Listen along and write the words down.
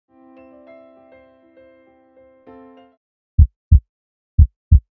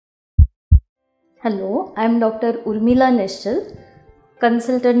Hello, I am Dr. Urmila Nischal,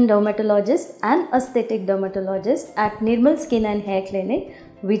 consultant dermatologist and aesthetic dermatologist at Nirmal Skin and Hair Clinic,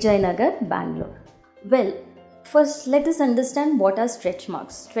 Vijayanagar, Bangalore. Well, first let us understand what are stretch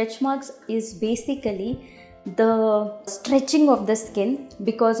marks. Stretch marks is basically the stretching of the skin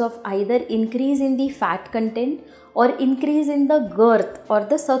because of either increase in the fat content or increase in the girth or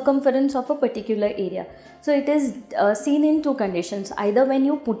the circumference of a particular area. So it is seen in two conditions, either when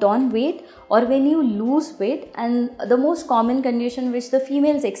you put on weight or when you lose weight, and the most common condition which the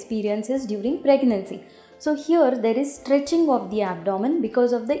females experience is during pregnancy. So here there is stretching of the abdomen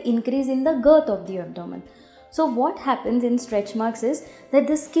because of the increase in the girth of the abdomen. So what happens in stretch marks is that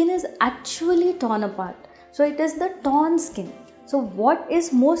the skin is actually torn apart. So it is the torn skin. So what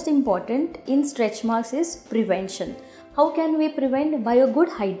is most important in stretch marks is prevention. How can we prevent? By a good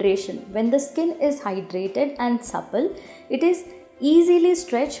hydration. When the skin is hydrated and supple, it is easily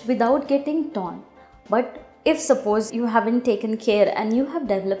stretched without getting torn. But if suppose you haven't taken care and you have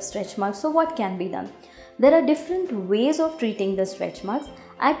developed stretch marks, so what can be done? There are different ways of treating the stretch marks.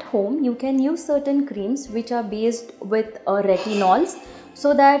 At home, you can use certain creams which are based with retinols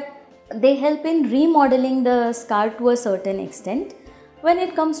so that they help in remodeling the scar to a certain extent. When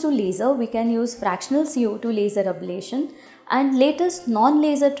it comes to laser, we can use fractional CO2 laser ablation, and latest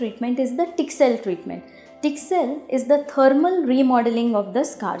non-laser treatment is the TIXEL treatment. TIXEL is the thermal remodeling of the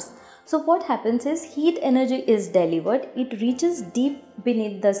scars. So what happens is heat energy is delivered, it reaches deep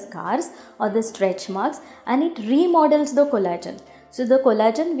beneath the scars or the stretch marks and it remodels the collagen. So the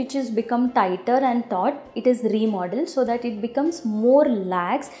collagen which is become tighter and taut, it is remodeled so that it becomes more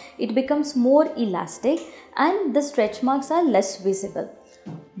lax, it becomes more elastic and the stretch marks are less visible.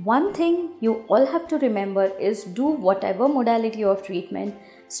 One thing you all have to remember is do whatever modality of treatment,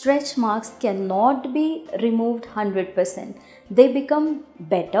 stretch marks cannot be removed 100%. They become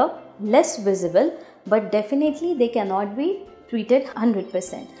better, less visible, but definitely they cannot be treated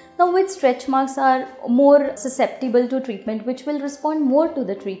 100%. Now which stretch marks are more susceptible to treatment, which will respond more to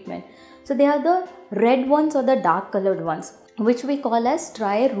the treatment? So they are the red ones or the dark colored ones, which we call as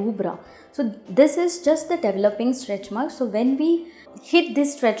striae rubra. So this is just the developing stretch marks. So when we hit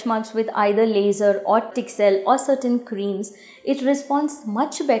these stretch marks with either laser or TIXEL or certain creams, it responds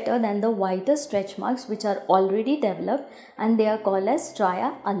much better than the whiter stretch marks which are already developed, and they are called as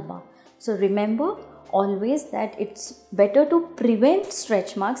striae alba. So remember always that it's better to prevent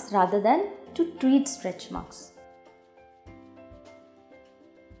stretch marks rather than to treat stretch marks.